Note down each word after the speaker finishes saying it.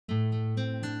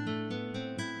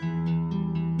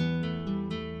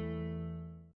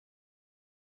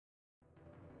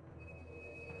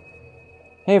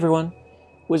Hey everyone,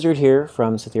 Wizard here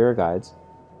from Cythera Guides.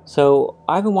 So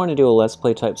I've been wanting to do a Let's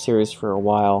Play type series for a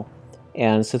while,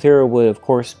 and Cythera would of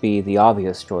course be the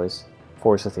obvious choice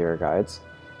for Cythera Guides.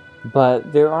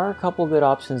 But there are a couple good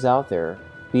options out there.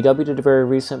 BW did a very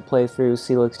recent playthrough,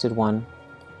 Celix did one.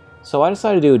 So I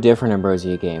decided to do a different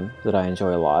Ambrosia game that I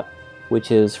enjoy a lot, which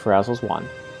is Ferazel's Wand.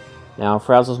 Now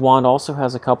Ferazel's Wand also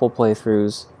has a couple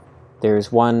playthroughs.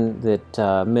 There's one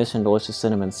that Mish and Delicious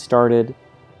Cinnamon started.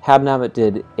 Habnabit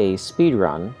did a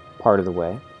speedrun part of the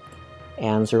way,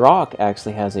 and Xerox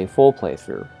actually has a full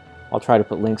playthrough. I'll try to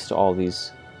put links to all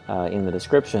these in the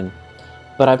description,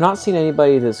 but I've not seen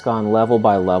anybody that's gone level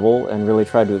by level and really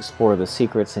tried to explore the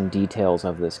secrets and details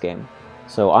of this game.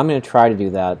 So I'm going to try to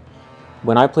do that.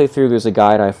 When I play through, there's a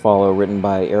guide I follow written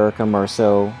by Erica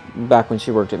Marceau, back when she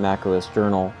worked at macOS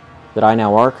Journal, that I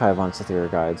now archive on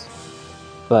Cythera Guides.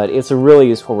 But it's a really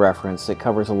useful reference. It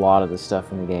covers a lot of the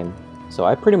stuff in the game. So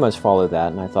I pretty much followed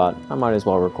that, and I thought I might as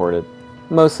well record it.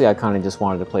 Mostly I kind of just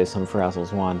wanted to play some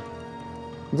Ferazel's Wand.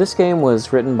 This game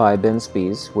was written by Ben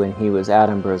Spees when he was at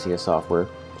Ambrosia Software,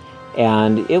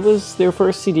 and it was their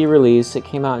first CD release. It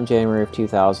came out in January of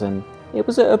 2000. It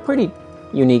was a pretty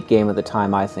unique game at the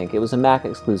time, I think. It was a Mac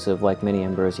exclusive like many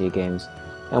Ambrosia games,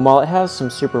 and while it has some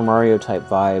Super Mario type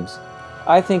vibes,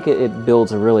 I think it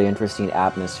builds a really interesting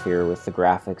atmosphere with the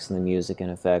graphics and the music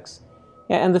and effects.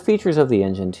 Yeah, and the features of the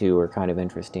engine, too, are kind of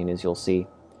interesting, as you'll see.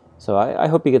 So I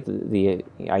hope you get the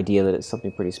idea that it's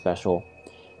something pretty special.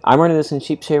 I'm running this in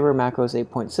SheepShaver, macOS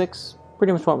 8.6,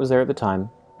 pretty much what was there at the time.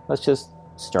 Let's just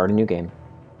start a new game.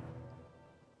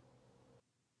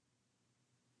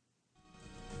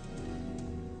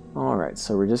 Alright,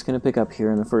 so we're just going to pick up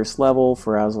here in the first level.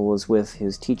 Ferazel is with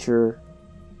his teacher,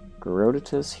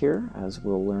 Garendall here, as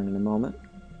we'll learn in a moment.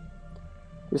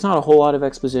 There's not a whole lot of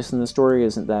exposition. The story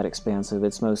isn't that expansive.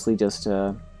 It's mostly just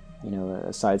a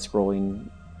side-scrolling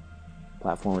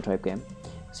platformer type game.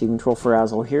 So you control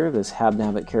Ferazel here, this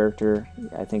habnabit character.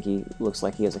 I think he looks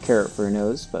like he has a carrot for a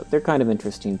nose, but they're kind of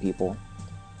interesting people.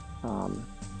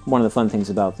 One of the fun things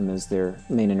about them is their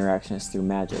main interaction is through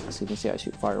magic, so you can see I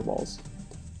shoot fireballs.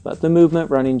 But the movement,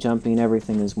 running, jumping,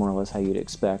 everything is more or less how you'd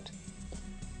expect.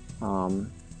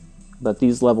 But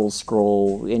these levels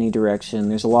scroll any direction.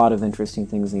 There's a lot of interesting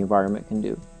things the environment can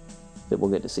do that we'll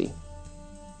get to see.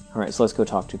 Alright, so let's go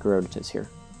talk to Garendall here.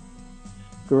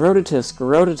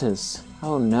 Garendall!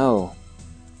 Oh no.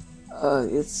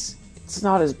 It's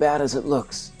not as bad as it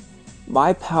looks.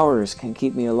 My powers can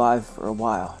keep me alive for a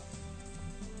while.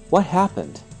 What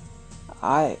happened?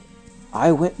 I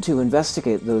went to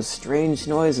investigate those strange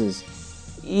noises.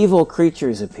 Evil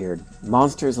creatures appeared,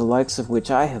 monsters the likes of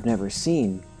which I have never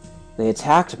seen. They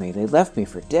attacked me. They left me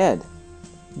for dead.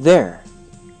 There.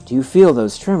 Do you feel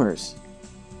those tremors?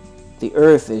 The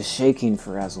earth is shaking,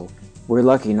 Ferazel. We're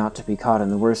lucky not to be caught in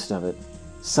the worst of it.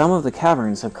 Some of the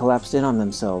caverns have collapsed in on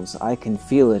themselves. I can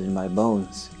feel it in my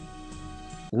bones.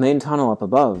 The main tunnel up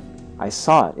above. I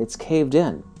saw it. It's caved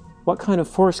in. What kind of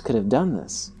force could have done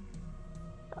this?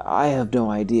 I have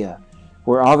no idea.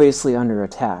 We're obviously under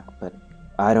attack, but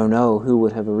I don't know who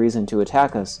would have a reason to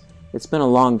attack us. It's been a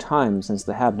long time since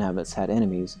the habnabits had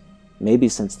enemies, maybe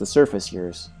since the surface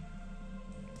years.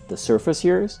 The surface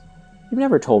years? You've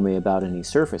never told me about any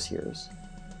surface years.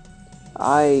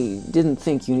 I didn't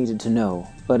think you needed to know,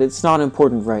 but it's not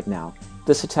important right now.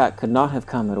 This attack could not have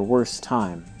come at a worse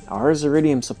time. Our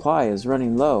Zeridium supply is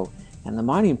running low, and the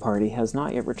mining party has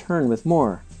not yet returned with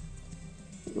more.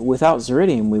 Without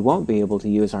Zeridium, we won't be able to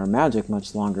use our magic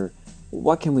much longer.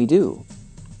 What can we do?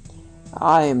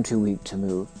 I am too weak to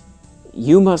move.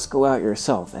 You must go out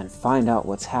yourself and find out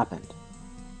what's happened.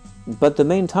 But the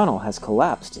main tunnel has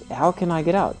collapsed. How can I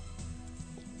get out?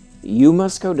 You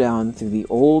must go down through the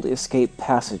old escape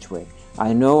passageway.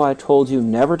 I know I told you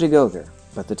never to go there,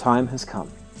 but the time has come.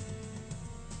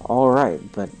 Alright,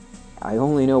 but I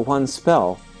only know one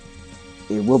spell.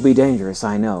 It will be dangerous,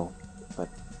 I know, but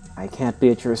I can't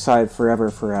be at your side forever,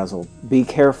 Ferazel. Be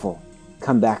careful.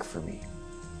 Come back for me.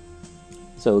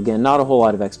 So again, not a whole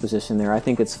lot of exposition there. I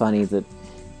think it's funny that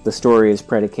the story is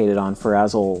predicated on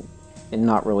Ferazel and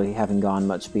not really having gone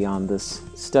much beyond this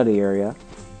study area.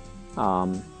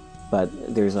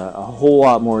 But there's a whole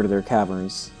lot more to their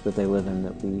caverns that they live in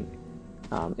that we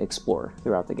explore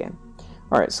throughout the game.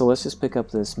 Alright, so let's just pick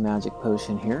up this magic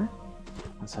potion here.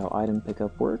 That's how item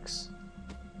pickup works.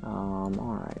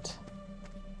 Alright.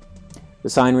 The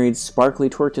sign reads, sparkly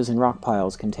torches and rock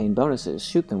piles contain bonuses.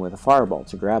 Shoot them with a fireball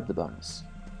to grab the bonus.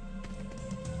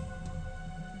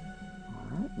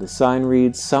 The sign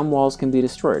reads, some walls can be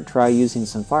destroyed. Try using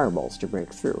some fireballs to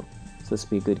break through. So this would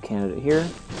be a good candidate here.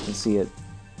 You can see it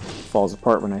falls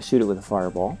apart when I shoot it with a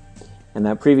fireball. And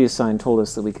that previous sign told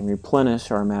us that we can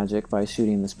replenish our magic by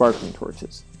shooting the sparkling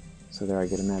torches. So there I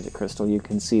get a magic crystal. You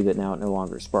can see that now it no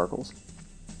longer sparkles.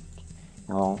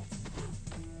 Now I'll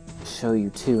show you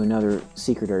too another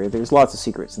secret area. There's lots of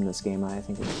secrets in this game. I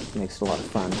think it makes it a lot of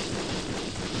fun.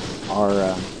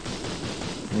 Our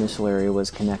initial area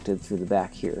was connected through the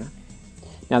back here.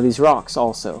 Now these rocks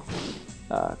also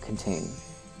contain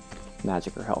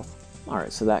magic or health.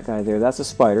 Alright, so that guy there, that's a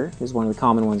spider. He's one of the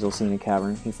common ones you'll see in a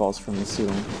cavern. He falls from the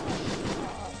ceiling.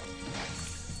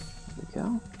 There we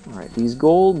go. Alright, these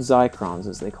gold Zycrons,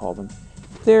 as they call them,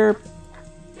 they're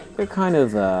kind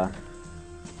of a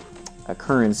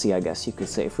currency, I guess you could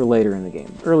say, for later in the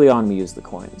game. Early on we use the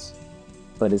coins,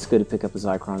 but it's good to pick up the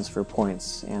Zycrons for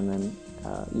points, and then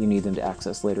you need them to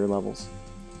access later levels.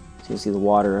 So you see the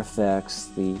water effects,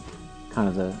 the kind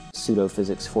of the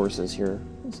pseudo-physics forces here.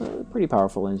 It's a pretty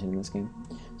powerful engine in this game.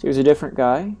 So here's a different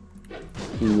guy.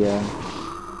 He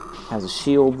has a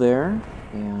shield there,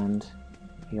 and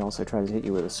he also tries to hit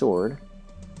you with a sword.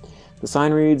 The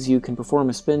sign reads, you can perform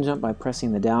a spin jump by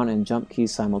pressing the down and jump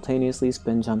keys simultaneously.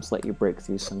 Spin jumps let you break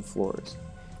through some floors.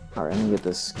 Alright, I'm going to get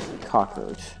this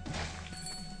cockroach.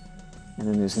 And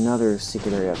then there's another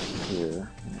secret area up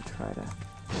here. I'm going to try to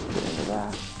get into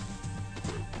that.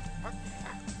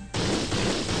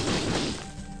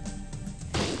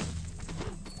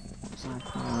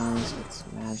 Get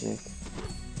some magic.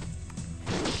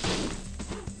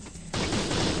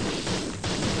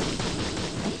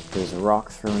 There's a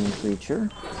rock-throwing creature.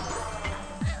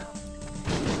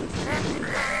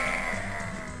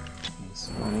 Nice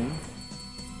money.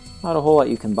 Not a whole lot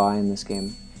you can buy in this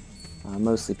game.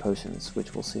 Mostly potions,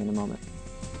 which we'll see in a moment.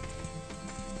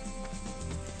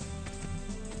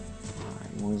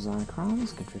 Alright, more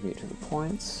Zycrons contribute to the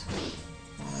points.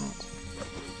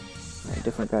 Alright,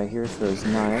 different guy here throws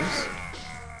knives.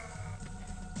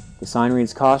 The sign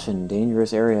reads, caution,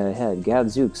 dangerous area ahead.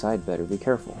 Gadzooks, I'd better be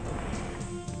careful.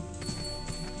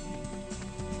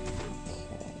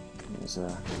 Okay, there's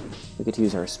we get to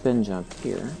use our spin jump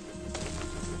here.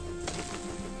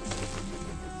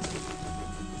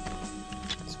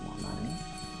 Get some more money.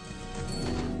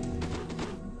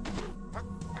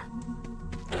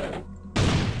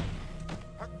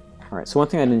 Alright, so one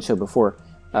thing I didn't show before,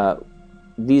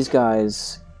 these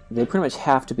guys, they pretty much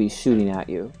have to be shooting at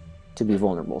you to be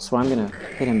vulnerable. So I'm going to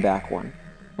hit him back one.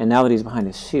 And now that he's behind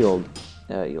his shield,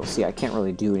 you'll see I can't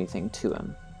really do anything to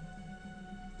him.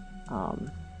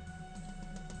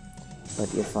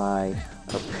 But if I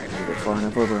get far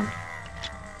enough over him,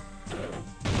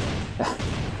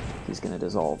 he's going to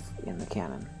dissolve in the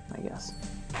cannon, I guess.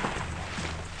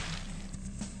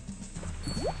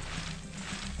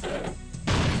 Go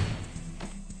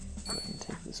ahead and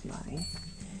take this money.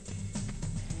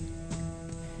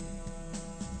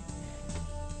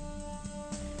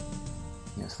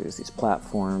 Yes, there's these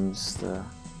platforms,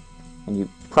 and you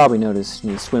probably noticed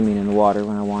me swimming in the water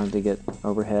when I wanted to get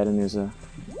overhead, and there's a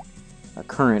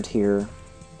current here.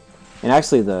 And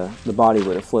actually the body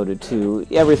would have floated too.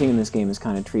 Everything in this game is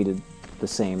kind of treated the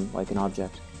same, like an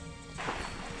object.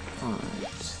 Alright,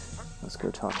 let's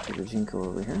go talk to Rajinko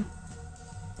over here.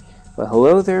 Well,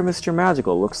 hello there, Mr.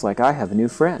 Magical. Looks like I have a new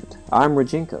friend. I'm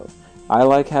Rajinko. I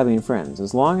like having friends,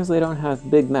 as long as they don't have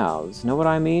big mouths. Know what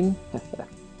I mean?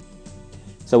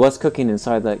 So what's cooking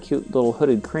inside that cute little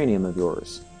hooded cranium of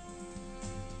yours?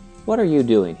 What are you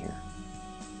doing here?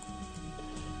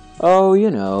 Oh, you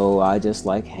know, I just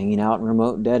like hanging out in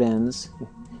remote dead ends.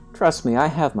 Trust me, I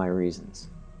have my reasons.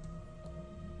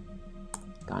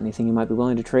 Got anything you might be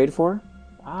willing to trade for?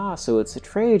 Ah, so it's a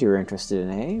trade you're interested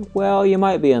in, eh? Well, you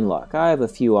might be in luck. I have a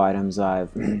few items I've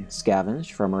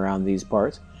scavenged from around these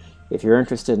parts. If you're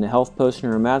interested in a health potion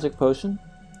or a magic potion,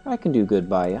 I can do good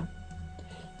by you.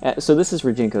 So this is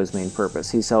Rajinko's main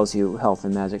purpose. He sells you health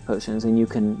and magic potions, and you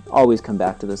can always come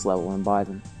back to this level and buy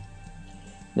them.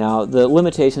 Now, the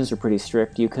limitations are pretty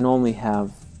strict. You can only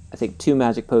have, I think, 2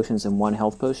 magic potions and 1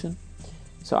 health potion.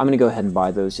 So I'm going to go ahead and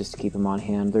buy those just to keep them on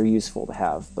hand. They're useful to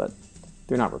have, but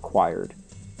they're not required.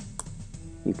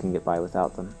 You can get by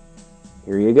without them.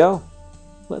 Here you go.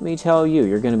 Let me tell you,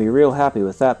 you're going to be real happy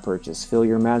with that purchase. Fill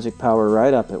your magic power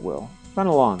right up, it will. Run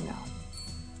along now.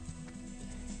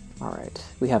 Alright,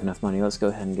 we have enough money. Let's go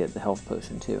ahead and get the health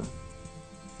potion too.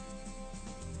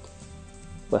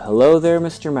 But hello there,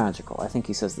 Mr. Magical. I think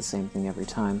he says the same thing every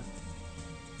time.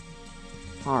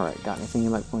 Alright, got anything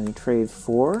you might want to trade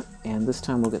for? And this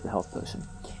time we'll get the health potion.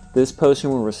 This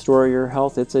potion will restore your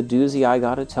health. It's a doozy, I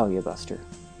gotta tell you, Buster.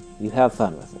 You have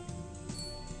fun with it.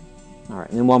 Alright,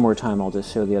 and then one more time I'll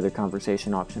just show the other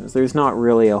conversation options. There's not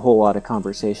really a whole lot of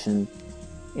conversation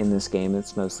in this game.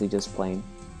 It's mostly just plain.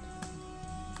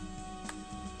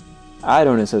 I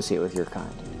don't associate with your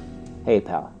kind. Hey,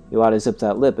 pal, you ought to zip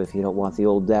that lip if you don't want the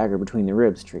old dagger between the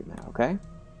ribs treatment, okay?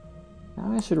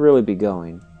 Now I should really be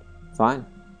going. Fine,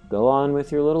 go on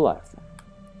with your little life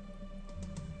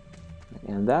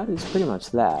then. And that is pretty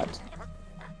much that.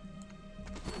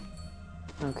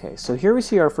 Okay, so here we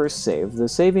see our first save. The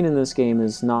saving in this game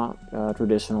is not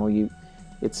traditional.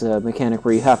 It's a mechanic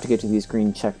where you have to get to these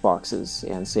green checkboxes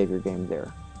and save your game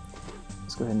there.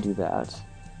 Let's go ahead and do that.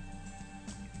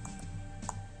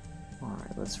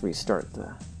 Alright, let's restart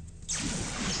the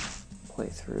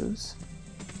playthroughs.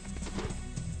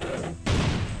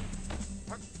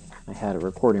 I had a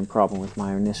recording problem with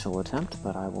my initial attempt,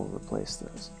 but I will replace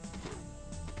those.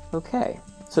 Okay,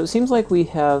 so it seems like we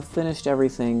have finished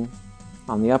everything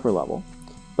on the upper level,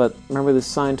 but remember this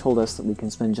sign told us that we can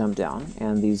spin jump down,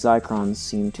 and these icons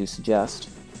seem to suggest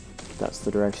that's the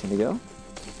direction to go.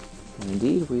 And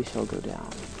indeed, we shall go down.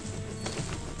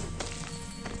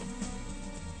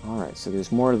 Alright, so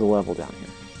there's more to the level down here.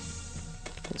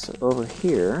 Okay, so over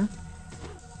here,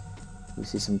 we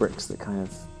see some bricks that kind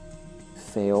of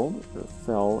failed, or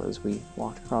fell as we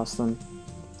walked across them.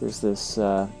 There's this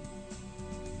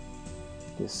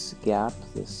this gap,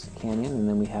 this canyon, and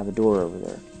then we have a door over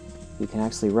there. We can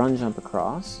actually run jump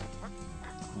across,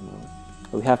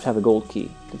 but we have to have a gold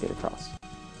key to get across.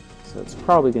 So it's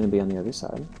probably going to be on the other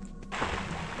side.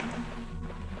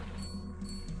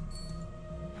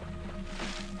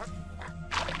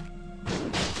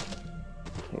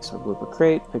 Okay, so I blew up a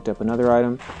crate, picked up another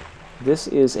item. This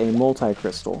is a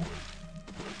multi-crystal.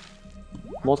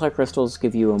 Multi-crystals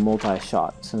give you a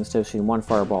multi-shot, so instead of shooting one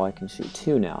fireball, I can shoot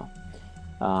two now.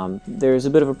 There's a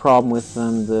bit of a problem with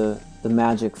them. The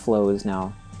magic flow is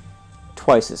now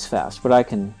twice as fast, but I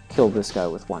can kill this guy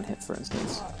with one hit, for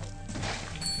instance.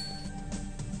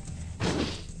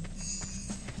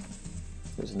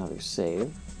 There's another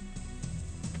save.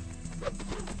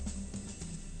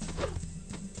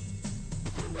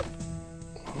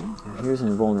 Okay, now here's an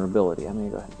invulnerability. I'm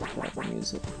going to go ahead and pick that up and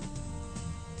use it.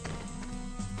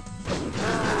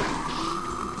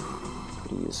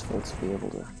 Pretty useful to be able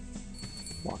to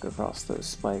walk across those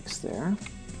spikes there.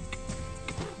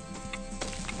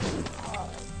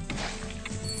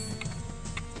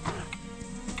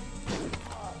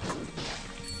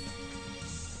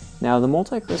 Now the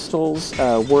multi-crystals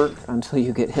work until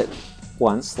you get hit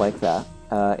once, like that,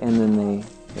 and then they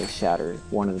shatter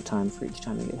one at a time for each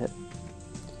time you get hit.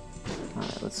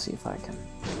 Alright, let's see if I can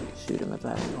shoot him at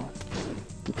that angle.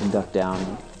 You can duck down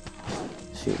and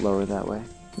shoot lower that way.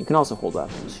 You can also hold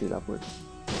up and shoot upward.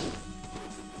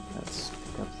 Let's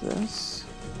pick up this.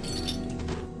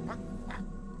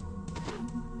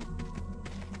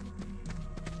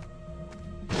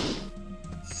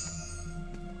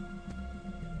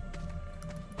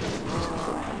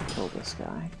 Kill this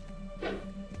guy.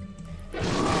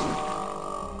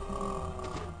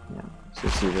 Yeah, so you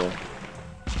see the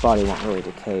body won't really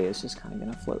decay, it's just kind of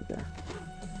going to float there.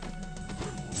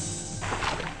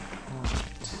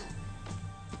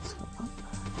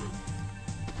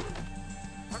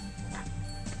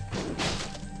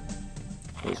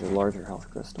 These are larger health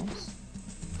crystals.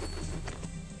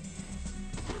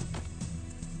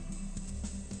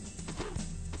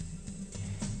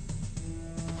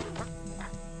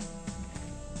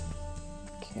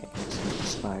 Okay, here's another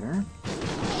spider.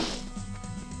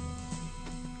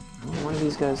 Oh, one of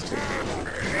these guys too.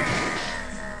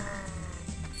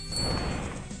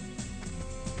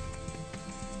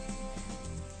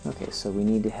 Okay, so we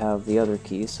need to have the other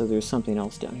key, so there's something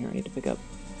else down here I need to pick up.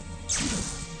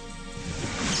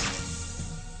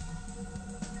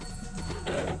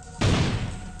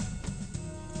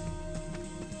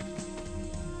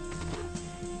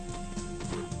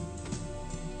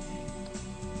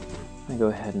 Go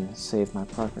ahead and save my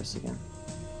progress again.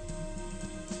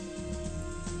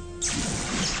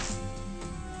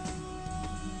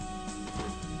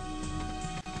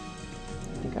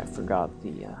 I think I forgot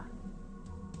the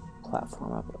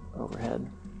platform up overhead.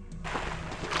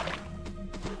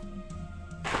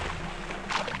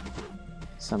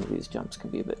 Some of these jumps can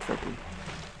be a bit tricky.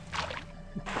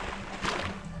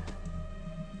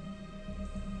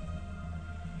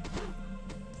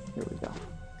 Here we go.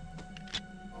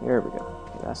 There we go.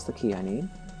 Okay, that's the key I need.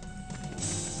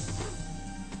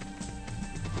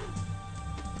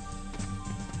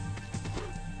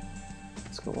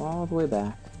 Let's go all the way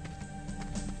back.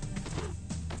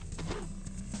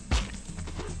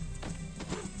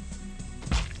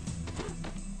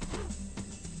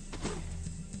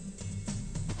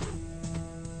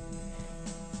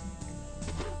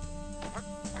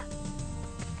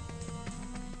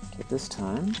 This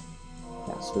time,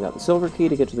 yeah, so we got the silver key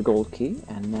to get to the gold key,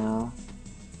 and now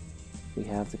we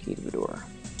have the key to the door.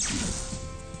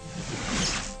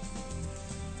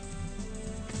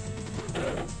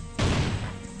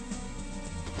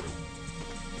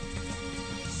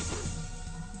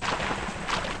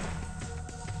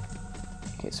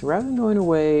 Okay, so rather than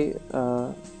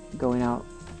going out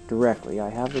directly, I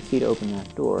have the key to open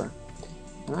that door.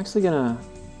 I'm actually gonna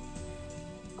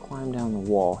climb down the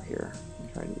wall here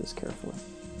and try to do this carefully,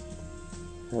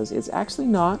 because it's actually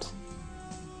not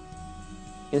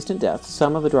instant death.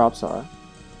 Some of the drops are.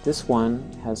 This one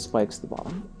has spikes at the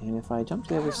bottom, and if I jump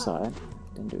to the other side,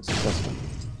 didn't do it successfully.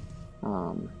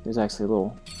 There's actually a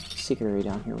little secret area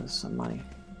down here with some money.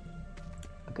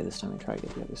 Okay, this time I try to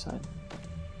get the other side.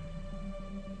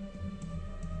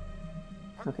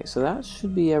 Okay, so that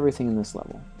should be everything in this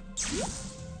level.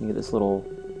 You get this little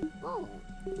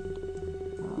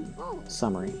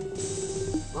summary.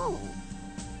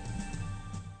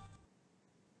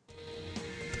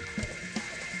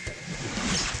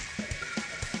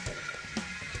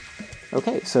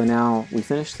 Okay, so now we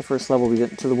finished the first level. We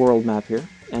get to the world map here,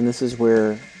 and this is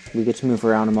where we get to move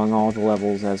around among all the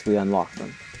levels as we unlock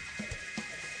them.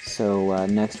 So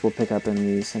next we'll pick up in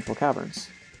the central caverns.